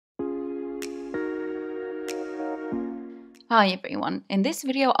Hi everyone, in this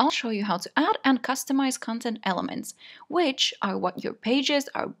video I'll show you how to add and customize content elements, which are what your pages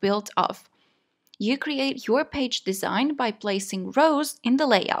are built of. You create your page design by placing rows in the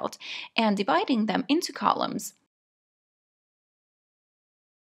layout and dividing them into columns.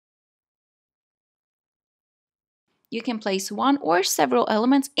 You can place one or several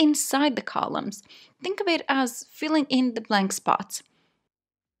elements inside the columns. Think of it as filling in the blank spots.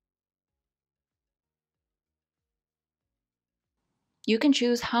 You can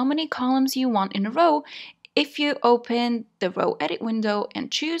choose how many columns you want in a row if you open the row edit window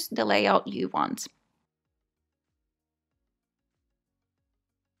and choose the layout you want.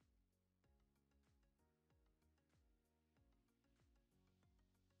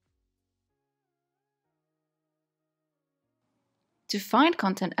 To find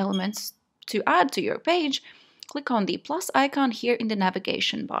content elements to add to your page, click on the plus icon here in the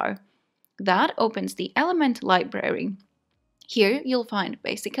navigation bar. That opens the element library. Here you'll find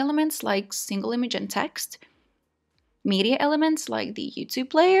basic elements like single image and text, media elements like the YouTube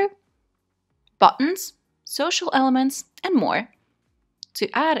player, buttons, social elements, and more. To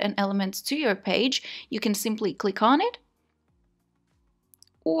add an element to your page, you can simply click on it,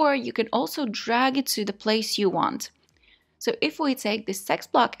 or you can also drag it to the place you want. So if we take this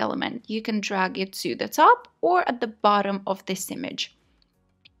text block element, you can drag it to the top or at the bottom of this image.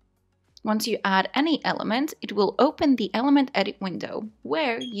 Once you add any element, it will open the element edit window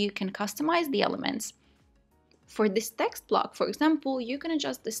where you can customize the elements. For this text block, for example, you can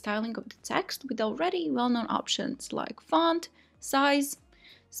adjust the styling of the text with already well-known options like font, size,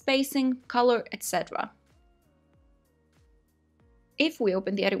 spacing, color, etc. If we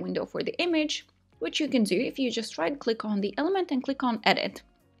open the edit window for the image, which you can do if you just right-click on the element and click on Edit,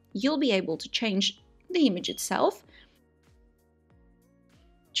 you'll be able to change the image itself,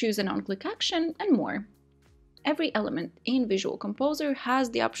 choose an on-click action, and more. Every element in Visual Composer has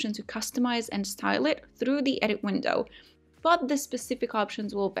the option to customize and style it through the edit window, but the specific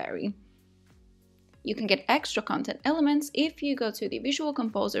options will vary. You can get extra content elements if you go to the Visual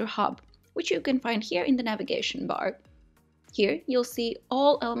Composer Hub, which you can find here in the navigation bar. Here you'll see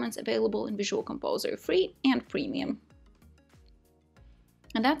all elements available in Visual Composer, free and premium.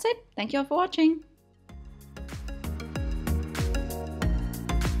 And that's it. Thank you all for watching.